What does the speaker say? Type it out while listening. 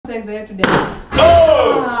take the hair today.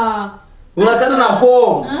 Oh! Unakata na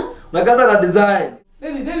form. Unakata na design.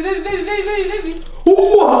 Baby.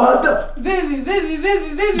 What? Baby. Guy,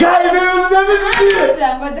 baby.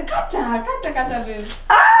 Kata, baby.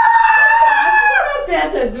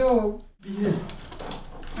 Kata do. Yes.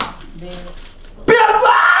 Baby.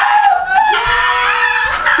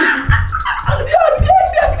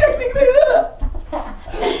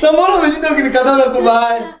 Namoro umeshinda ukinikataza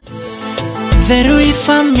kubaya. The Rui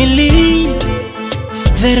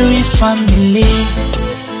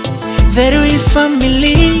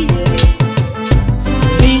family.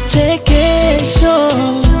 Vichekesho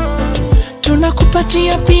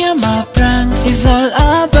tunakupatia pia mapranks. It's all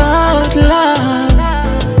about love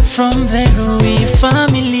from the Rui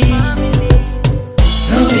family.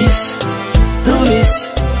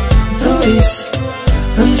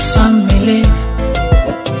 Rui's family.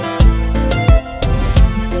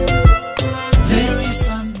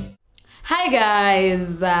 Hi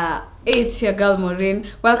guys, it's your girl Maureen.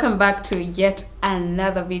 Welcome back to yet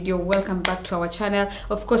another video. Welcome back to our channel.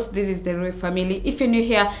 Of course, this is the Rui family. If you're new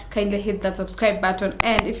here, kindly hit that subscribe button,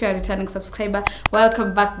 and if you're a returning subscriber,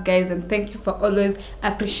 welcome back guys, and thank you for always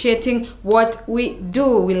appreciating what we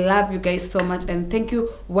do. We love you guys so much, and thank you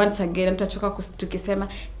once again. Tukisema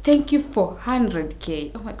thank you for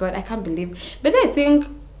 100k. Oh my god, I can't believe. But I think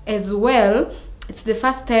as well, it's the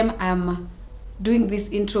first time I'm doing this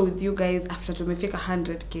intro with you guys after tumefika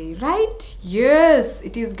 100k, right? Yes,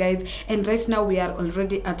 it is guys, and right now we are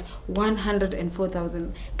already at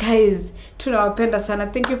 104,000 guys. Tunawapenda sana.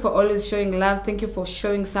 Thank you for always showing love, thank you for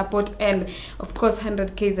showing support, and of course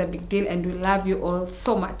 100k is a big deal, and we love you all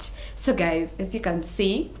so much. So guys, as you can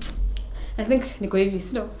see, I think niko hivi,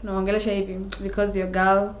 sio naongelesha hivi because your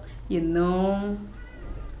girl, you know,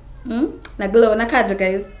 na glow nakaja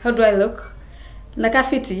guys. How do I look?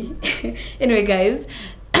 Nakafiti. Anyway guys,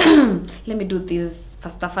 let me do this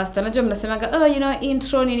faster. Najua mnasemanga, oh, you know,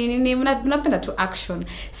 intro nini mnapenda to action.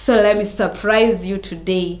 So let me surprise you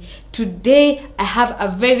today. Today I have a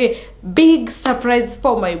very big surprise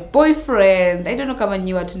for my boyfriend. I don't know kama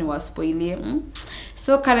nyi watu ni waspoilie.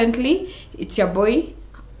 So currently it's your boy.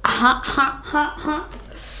 At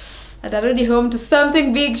already home to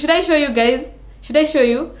something big. Should I show you guys? Should I show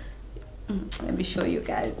you? Let me show you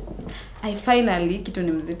guys. I finally, kitu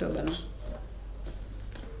ni mzito bana.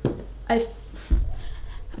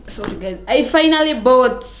 Sorry guys. I finally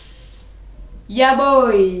bought ya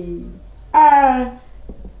boy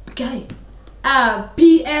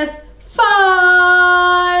PS5.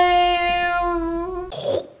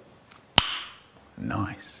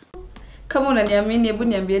 Nice. Kama unaniamini, hebu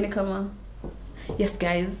niambieni kama. Yes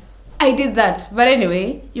guys, I did that. But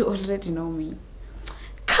anyway, you already know me.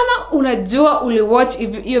 Kama unajua uli watch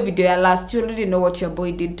hiyo video ya last, you already know what your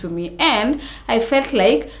boy did to me, and I felt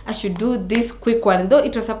like I should do this quick one, though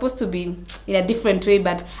it was supposed to be in a different way,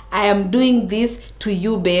 but I am doing this to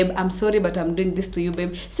you babe. I'm sorry, but I'm doing this to you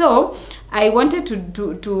babe. So I wanted to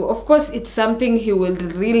of course it's something he will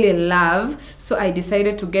really love, so I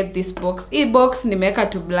decided to get this box. Box nimeweka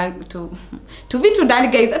to vitu ndani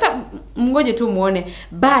guys, hata mngoje tu muone,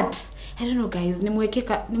 but I don't know guys,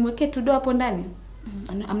 nimweke tudo hapo ndani.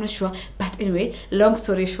 I'm not sure, but anyway, long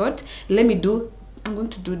story short, I'm going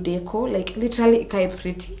to do deco, like literally kind of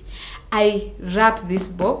pretty. I wrap this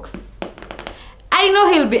box. I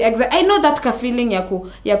know he'll be excited. I know that ka feeling ya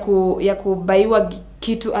kubaiwa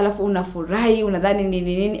kitu alafu unafurahi unadhani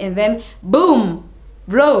nini, and then boom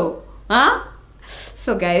bro, huh?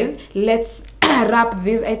 So guys, let's wrap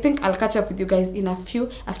this. I think I'll catch up with you guys in a few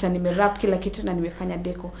after nime wrap kila kitu na nimefanya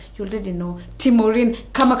deco. You already know Timorin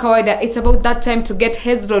kama kawaida, it's about that time to get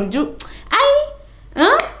Hezron ju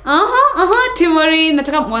Timorin,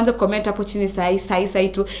 nataka mwanze comment hapo chini sai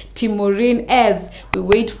tu Timorin as we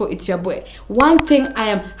wait for It's Your Boy. One thing I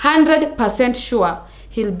am 100% sure,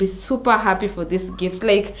 he'll be super happy for this gift.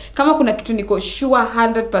 Like kama kuna kitu niko sure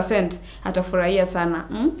 100% atafurahia sana.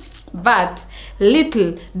 But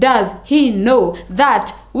little does he know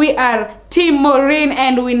that we are Team Maureen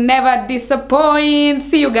and we never disappoint.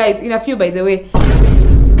 See you guys in a few, by the way.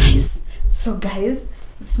 Guys, so guys,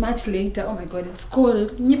 it's much later. Oh my god, it's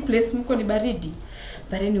cold. Nyi place mko ni baridi.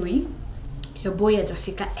 But anyway, your boy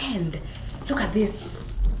atafika, and look at this.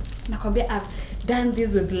 Nakwambia I've done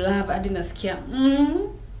this with love. I didn't scare.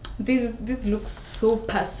 This looks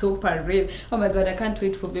super real. Oh my god, I can't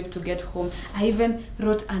wait for babe to get home. I even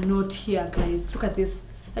wrote a note here guys. Look at this.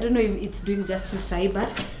 I don't know if it's doing justice sai,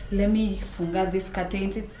 but let me funga this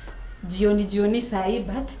curtains. It's jioni sai,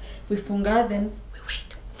 but we funga, then we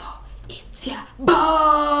wait for It's Your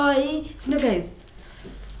Boy. So guys,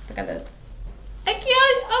 look at that. I'm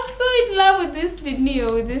so in love with this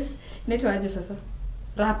video, with this network sasa.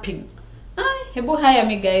 Rapping. Hebu hire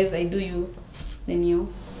me guys, I do you. Then you.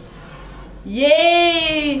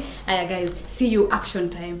 Yay! Aya guys, see you action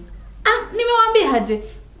time. Nimewambia aje.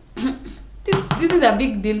 This is a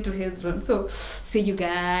big deal to Hezron. So, see you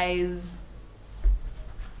guys.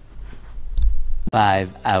 5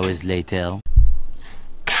 hours later.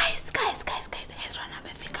 Guys. Hezron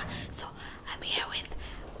amefika. So, I'm here with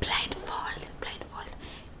blindfold.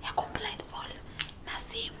 Yako blindfold.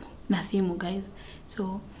 Nasimu guys.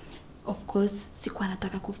 So, of course, sikuwa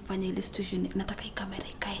nataka kufanya illustration. Nataka hii kamera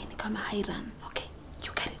ikae ni kama high run. Okay,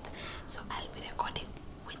 you get it. So, I'll be recording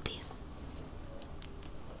with this.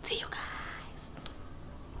 See you guys.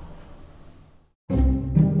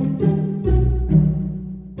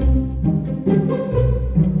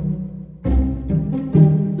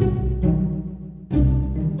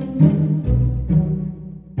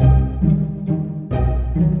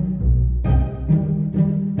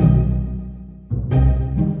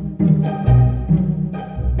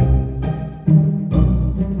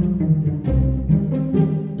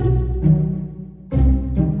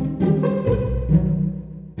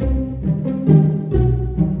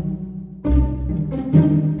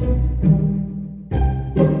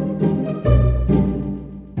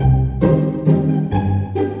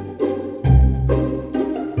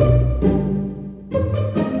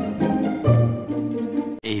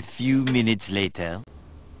 A few minutes later.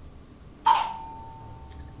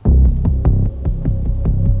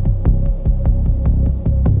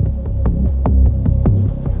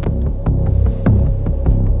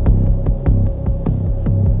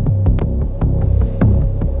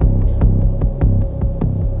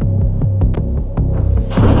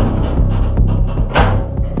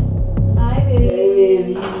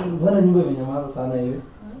 Mbona nyumba imenyamaza sana hivi?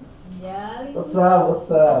 What's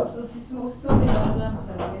up? Usisoni bana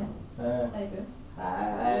kusalia.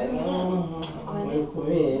 Hi.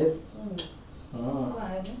 Kumis.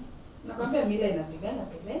 Nakwambia mila inapigana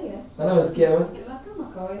kelele. Ana wasikia. Kama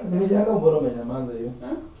kawaida. Nimeshanga mbona umenyamaza hiyo?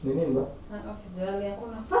 Ni nini ba? Usijali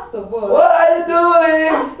hakuna. First of all. What are you doing?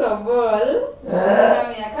 First of all.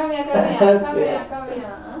 Come here.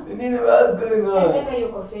 Ni nini what's going on? Take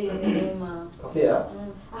your coffee mama. Coffee?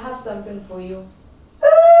 I have something for you.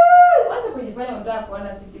 Wacha kujifanya unataka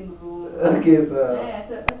kuona sitting room. Okay, sir.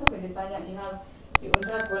 Wacha kujifanya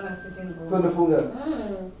unataka kuona sitting room. So nifunga.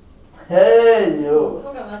 Hey yo.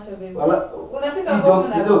 Funga macho baby.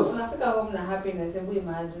 Unafika home na happiness, hebu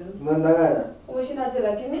imagine. Unandanganya? Umeshindaje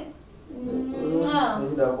lakini?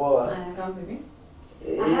 Nishinda poa. Come baby.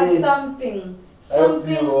 I have something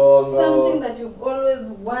that you've always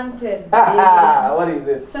wanted. What is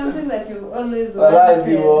it? Something that you always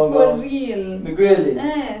wanted. For real. Ni kweli?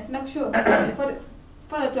 Sina kushow.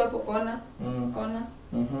 Pale tu hapo kona.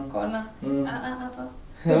 Kona. Hapa.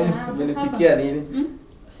 Umenipikia nini?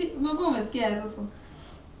 Si gogo umesikia harufu.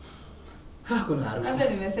 Kuna harufu. Labda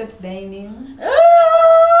nimeset dining.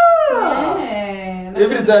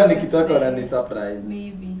 Every time nikitoka wanani surprise.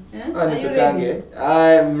 Maybe. Nitokange.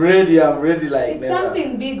 I'm ready like it's never.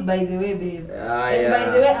 something big by the way, babe. And Yeah.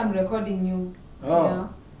 by the way, I'm recording you. Oh.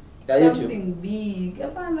 Yeah, Something YouTube. big.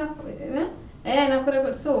 Hapana.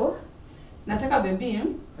 Nakurecord. So, nataka baby.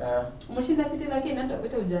 Umeshinda fiti lakini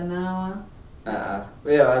natakuita ujanawa.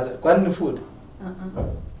 Wewe acha. Kwani ni food?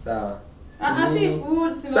 Sawa. Si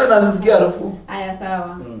food, si. Sasa nasikia harufu. Aya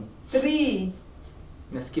sawa. 3.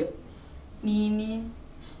 Nasikia. Nini?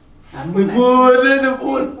 Ni food.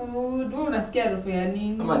 Food. Unasikia harufu ya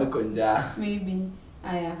nini? Kama niko njaa. Maybe.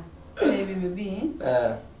 Aya. Maybe baby.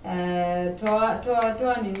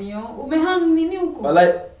 Toa nini yo? Umehang nini huko?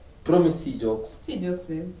 Walai, promise si jokes. Si jokes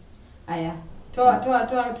babe. Aya.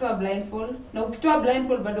 Toa blindfold. Na ukitoa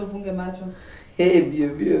blindfold bado ufunge macho. Hey,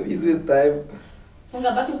 bio, it's waste time.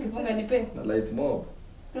 Funga baki ukifunga nipe. Na light mob.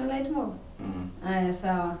 Kuna light mob? Aya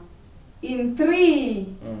sawa. In 3.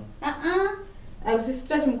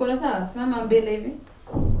 Usistretch mkono sawa. Simama mbele hivi.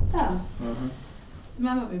 Sawa.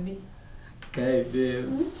 Simama baby. Okay, babe.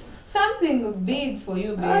 Something big for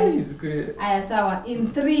you babe. It's great. Aya sawa. In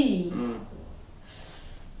 3.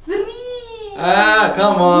 3.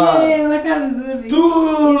 Come on. Yeah, unakaa vizuri.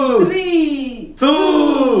 2. 3.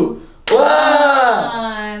 2.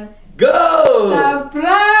 1. Go.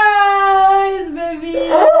 Surprise, baby.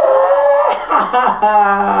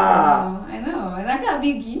 I know. Unakaa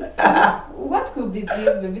bigi. What could be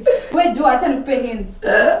this, baby? Wait, Joe, acha nikupe hints.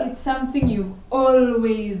 It's something you've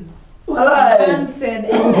always wanted.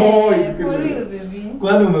 For real, baby.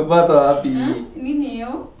 Kwani umepata wapi? Nini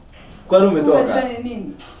hiyo? Kwani umetoka? Unajua ni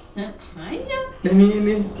nini?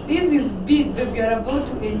 Nini? This is big, baby. You're about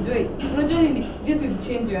to enjoy. This will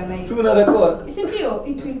change your night. Si una record? Isn't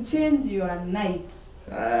it will change your night.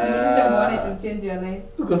 It will change your night.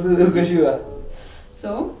 Uko sure?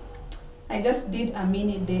 So, I just did a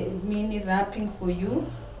mini wrapping for you,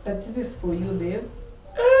 but this is for you, babe.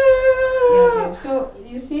 Yeah, babe. So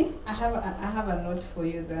you see, I have a note for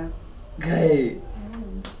you there. Guy.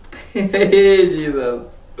 Hey, Jesus.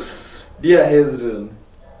 Dear Hezron.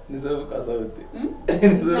 Nisema kwa sauti.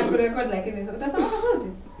 Na kurecord lakini utasema kwa sauti?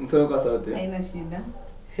 Nisema kwa sauti. Haina shida.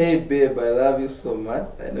 Hey babe, I love you so much.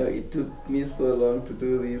 I know it took me so long to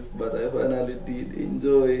do this, but I finally did.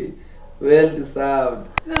 Enjoy. Well deserved.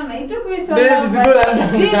 No, it took me so Babe, long, but good. I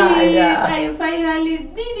did it. Yeah. I finally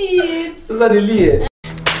did it. Sasa nilie.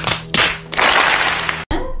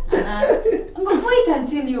 Wait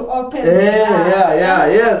until you open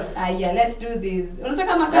Yes. Yeah, let's do this.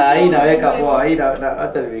 Unataka makasi? Hii naweka poa. Hii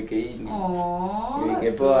hata niweke hii.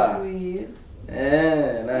 Niweke so poa. sweet.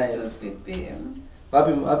 Nice. So sweet, babe.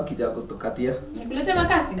 Wapi kija kutokatia? Nikulete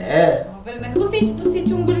makasi? Eh. Very nice.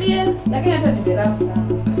 Usichungulie, lakini hata nimerap sana.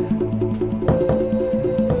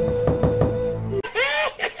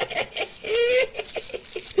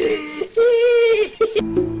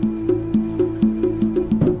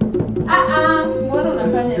 Mbona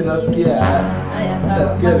unafanya? Sinasikia. Haya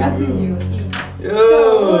sawa. Makasi ndio hii. Yo.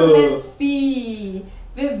 So let's see.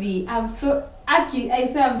 Baby, I'm so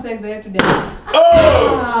excited today.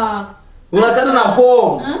 Unakata na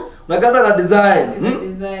form. Unakata na design.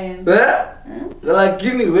 Design.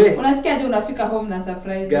 Lakini we. Unasikia aje unafika home na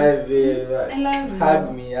surprise? Guys, babe. I love you.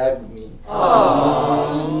 Hug me.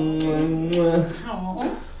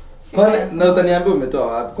 Kwani na utaniambia umetoa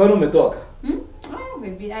wapi? Kwani umetoka? Oh,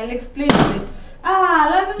 baby, I'll explain it.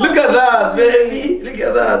 Lazima. Look at that, baby. Look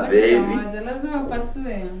at that, baby. Lazima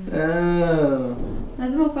upasue.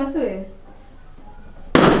 Lazima upasue.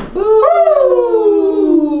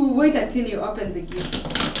 Wait until you open the gift.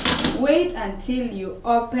 Wait until you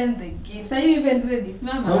open the gift. Are you even ready?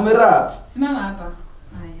 Simama hapa. Umerap? Simama hapa.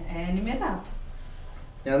 Haya, nimerap.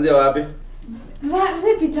 Nianze wapi?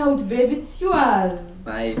 Rip it out, baby. It's yours.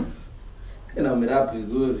 Nice. Na umerap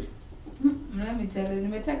vizuri. Let me tell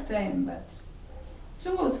you, it take time, but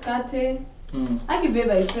chunga usikate. Aki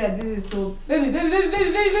baby, I swear this is so baby.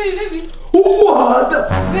 What?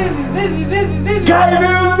 Baby. Guy,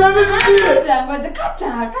 baby, Ngoja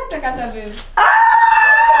kata baby.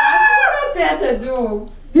 Kata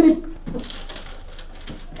jokes.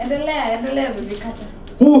 Endelea baby kata.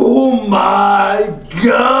 Oh my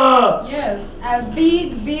God! Yes, a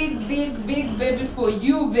big baby for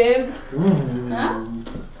you, babe. Huh?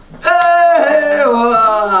 Hey,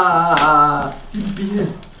 wow!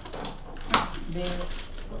 BS. Babe.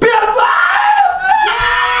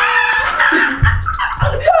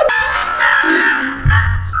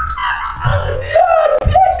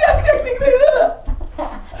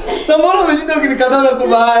 Na mbona umeshinda ukinikataza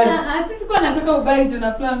kubai? Sisi kwa nataka ubai tu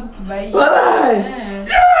na plan kubai. Walai.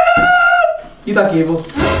 Ita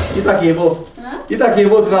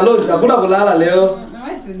kibo tuna launch, hakuna kulala leo.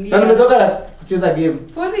 Na nimetoka kucheza game.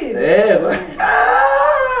 For real?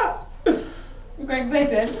 You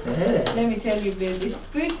excited? Let me tell you, babe, it's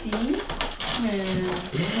pretty.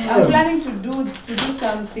 I'm planning to do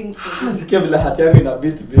something for you. Sikia vile hati yangu ina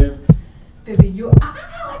beat, babe. Baby, you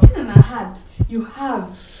wachana na hat. You have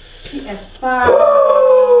PS5.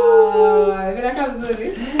 Vinaka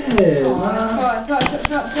vizuri?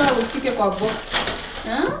 Toa ushike kwa box.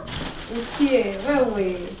 Usikie,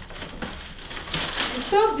 wewe. It's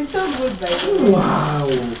so good, by the way.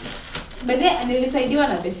 Wow. Bede, nilisaidiwa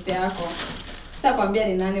na beshte yako. Sitakwambia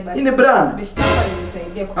ni nani, but Ini brand? beshte yako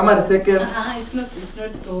nilisaidia kwa. Ama ni second? It's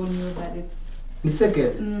not so new, but it's Ni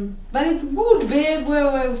second? But it's good, babe.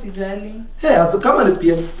 Wewe usijali. Hey, so kama ni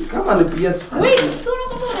PS5. Wait, so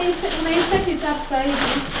set it up side.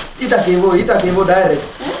 Ita kibo direct.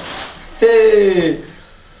 Hey.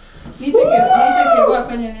 Nita kibo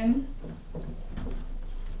afanye nini?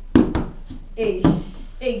 It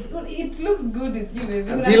looks good with you,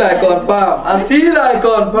 baby. Until I confirm.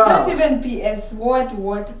 Not even PS. What?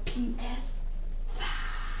 PS.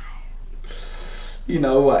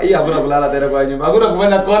 Inaua. Hii hakuna kulala tena kwa nyumba. Hakuna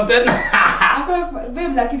kufanya content.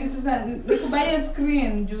 Babe, lakini sasa nikubaie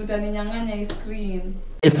screen juu utaninyang'anya hii screen.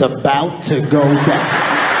 It's about to go down.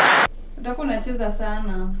 Utakuwa unacheza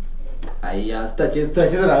sana. Aya,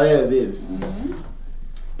 sitacheza na wewe, babe.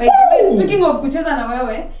 By the way, speaking of kucheza na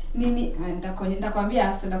wewe, nini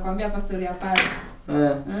nitakwambia kwa story ya pale.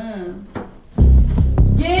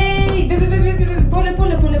 Yay! Baby. Pole.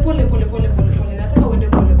 Nataka uende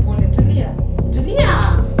pole.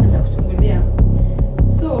 Tulia. Acha kuchungulia.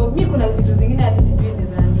 So,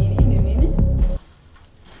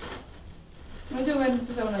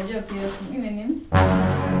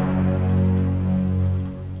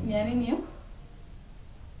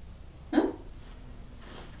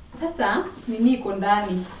 Sasa nini iko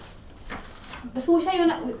ndani? Basi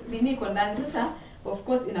ushaiona nini iko ndani? Sasa of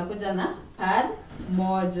course inakuja na pad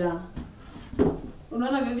moja.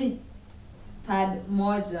 Unaona baby? Pad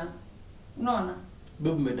moja. Unaona?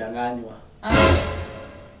 Babe umedanganywa.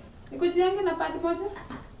 Ikujiange na pad moja?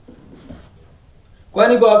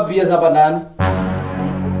 Kwani kwa wapi PS hapa ndani?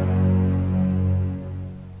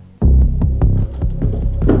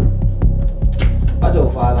 Acha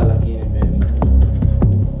ufala lakini babe.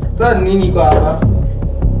 Sasa nini kwa hapa?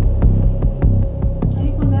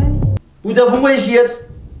 Haiko ndani. Hujafungua hii shit?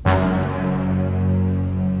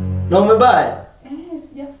 Na umebaya?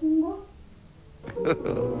 Sijafungua.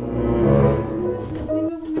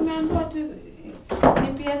 Nimeambiwa tu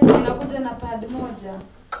ni PS inakuja na pad moja.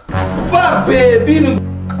 Fuck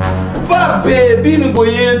baby ni kwa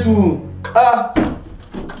yetu.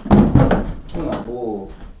 Unapo.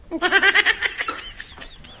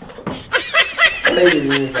 Sasa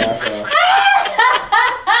ni sasa.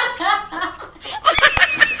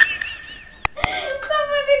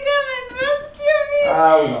 Somebody come and rescue me.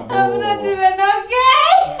 Unapo. I'm not even okay.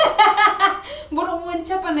 Mbona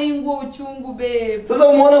umenichapa na ingo uchungu babe? Sasa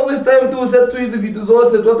umeona waste time tu set tu hizi vitu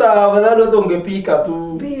zote tu hata afadhali hata ungepika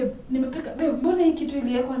tu. Babe, nimepika. Babe, mbona hii kitu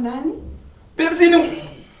iliwekwa ndani? Babe sini.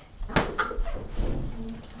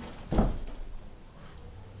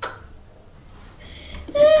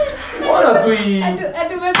 Mbona tu hii?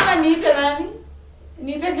 Atumesema niite nani?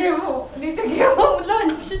 Niite Kevo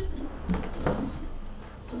lunch.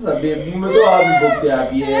 Sasa babe, umetoa wapi box ya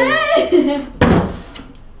PS?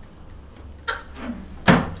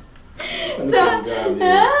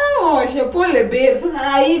 Oshe pole babe.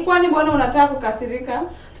 Sasa hii kwani mbona unataka kukasirika?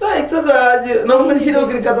 Like sasa aje, na umenishinda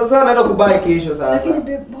ukinikata sana naenda kubai kesho sasa. Lakini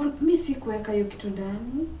babe, mimi sikuweka hiyo kitu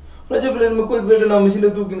ndani. Unajua vile nimekuwa excited na umeshinda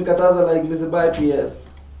tu ukinikataza like nisibuy PS.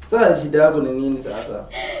 Sasa shida yako ni nini sasa?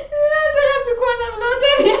 Nataka tukuone vlog.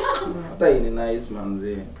 Hata hii ni nice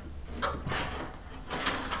manze.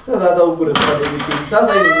 Sasa hata huko record everything.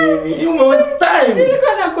 Sasa hii ni nini? Hii umewaste time.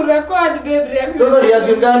 Nilikuwa na kurecord babe reaction. Sasa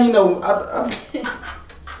reaction gani na hata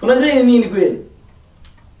unajua hii ni nini kweli?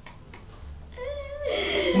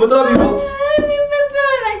 Umetoa vipi box?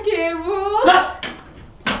 Nimepewa na Kevo.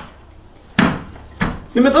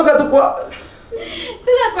 Nimetoka tu kwa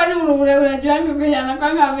Sasa kwani unajua yangu kwenye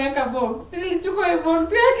anakwanga ameweka box. Nilichukua hiyo box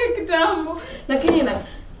yake kitambo.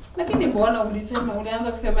 Lakini mbona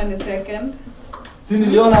ulianza kusema ni second? si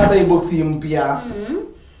niliona hata hii box mpya.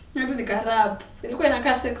 Ndio nikarap. Ilikuwa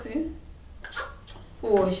inakaa sexy.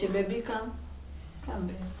 Oh, she baby come.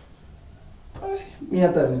 Mimi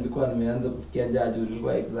hata nilikuwa nimeanza kusikia jaji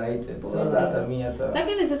ulikuwa excited. Sasa hata mimi hata.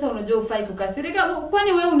 Lakini sasa unajua ufai kukasirika.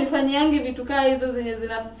 Kwani wewe unifanyiangi vitu kaa hizo zenye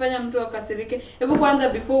zinafanya mtu akasirike? Hebu kwanza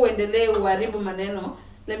before uendelee uharibu maneno,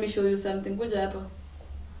 let me show you something. Kuja hapa.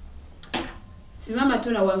 Simama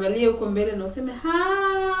tu na uangalie huko mbele na useme hi.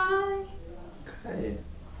 Kai.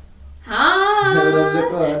 Hi.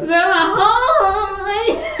 Sema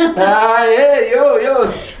hi. Hey, yo.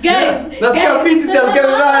 Guys, nasikia piti siasikia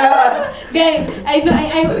vibaya. Guys, I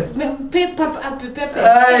Papa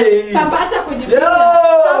hata kwenye picha.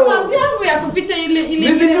 Papa yangu ya kuficha ile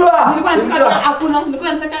Nilijua.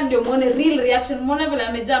 Nilikuwa nataka ndio muone real reaction. Muone vile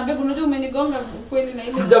amejaa mbegu. Unajua umenigonga kweli na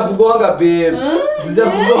ile. Sijakugonga babe.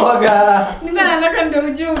 Sijakugonga. Nilikuwa nataka ndio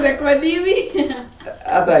ujue urekodi hivi.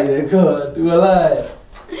 Hata irekodi walai.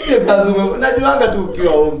 Sio kazi unajuanga tu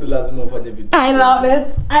ukiwa home lazima ufanye vitu. I love it.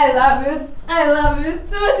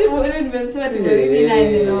 So much nimesema tumerini na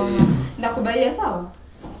ndio. Ndakubaia sawa?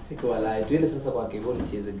 Siko walai. Tuende sasa kwa Kevo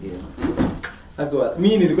nicheze game. Hapo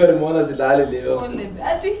mimi nilikuwa nimeona zilale leo.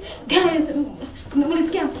 Ati guys,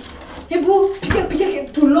 mlisikia? Hebu piga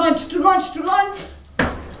to launch.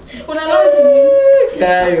 Una launch ni?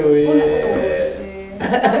 Kai wewe.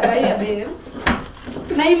 Baia babe.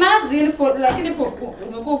 Na imagine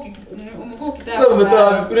umekuwa ukitaka. Sasa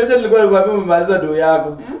umetoa kunaweza nilikuwa nikwambia umemaliza doo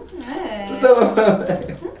yako. Sasa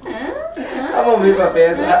ama umeipa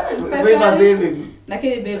pesa. Umeipa savings.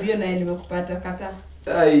 Lakini babe hiyo naye nimekupata kata.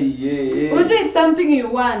 Unajua it's something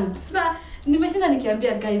you want. Sasa nimeshinda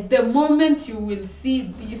nikiambia guys, the moment you will see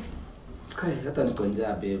this. Kai hata niko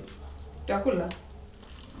njaa babe. Utakula.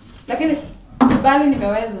 Lakini bali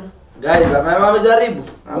nimeweza. Guys, amejaribu.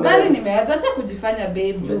 Kubali nimeweza, acha kujifanya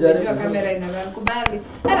babe. Unajua kamera inarun. Kubali.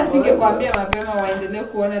 Hata singekwambia mapema waendelee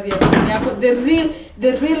kuona reaction yako,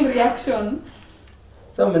 the real reaction.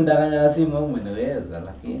 Sasa umendanganya simu au umeniweza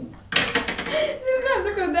lakini.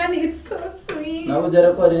 Nikaanza kudhani it's so sweet. Na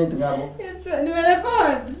hujarekodi anything hapo?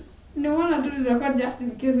 Nimerecord. Nimeona tu nirecord just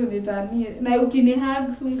in case unitanie. Na ukini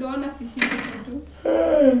hugs ungeona sishiki kitu.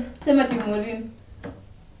 Sema Timorin.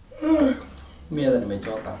 Mimi hata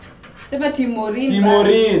nimechoka. Sema Timorin.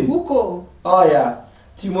 Timorin. Huko. Oh yeah.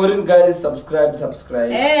 Timorin, guys, subscribe. Tell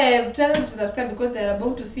them to subscribe because they're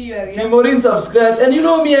about to see your reaction. Timorin, subscribe. And you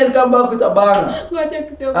know me, I'll come back with a banger.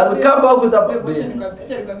 I'll come back with a banger.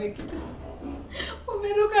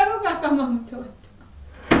 Umeruka kama mtoto.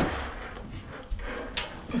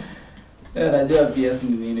 Unajua PS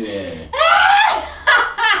ni nini wewe?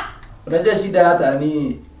 Unajua shida hata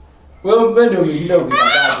ni wewe ndio umeshinda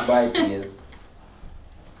ukikataa kubuy PS.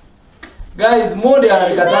 Guys, Mode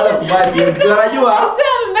alikataza kubuy PS. Unajua?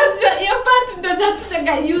 Your part ndo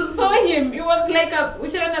tataka you saw him. It was like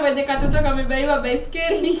ushaona venye katoto kamebaiwa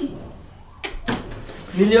baiskeli.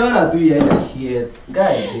 Niliona tu ya shit.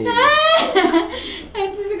 Guys.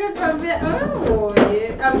 Nikakwambia oh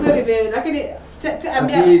yeah. I'm sorry babe. Lakini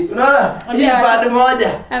ambia unaona? Hii bado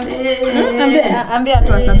moja. Ambia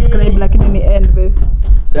tu subscribe lakini ni end babe.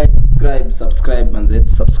 Guys, subscribe manze.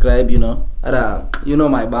 Subscribe, you know. You know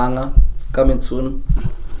my banger coming soon.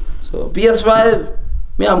 So PS5,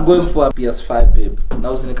 me I'm going for a PS5 babe.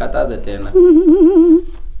 Na usinikataze tena.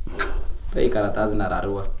 Pei karatazi na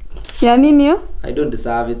rarua. Ya nini hiyo? I don't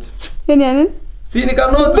deserve it. Yaani ya nini? Si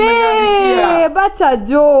nikanote umeniandikia. Bacha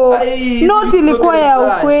joke. Note ilikuwa ya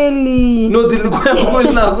ukweli. Note ilikuwa ya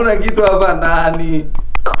ukweli na hakuna kitu hapa ndani.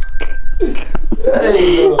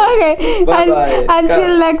 Okay.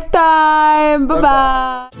 Until next time.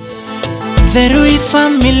 Bye. The Rui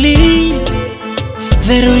family.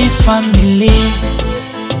 The Rui family.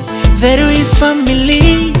 The Rui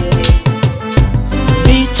family.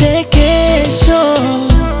 Vichekesho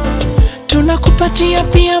tunakupatia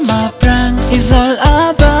pia mapranks. It's all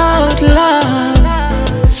about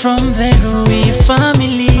love from the Rui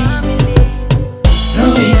family.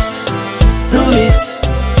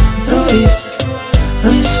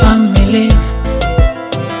 Ruiz family.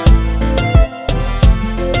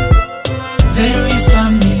 The Rui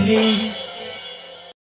family.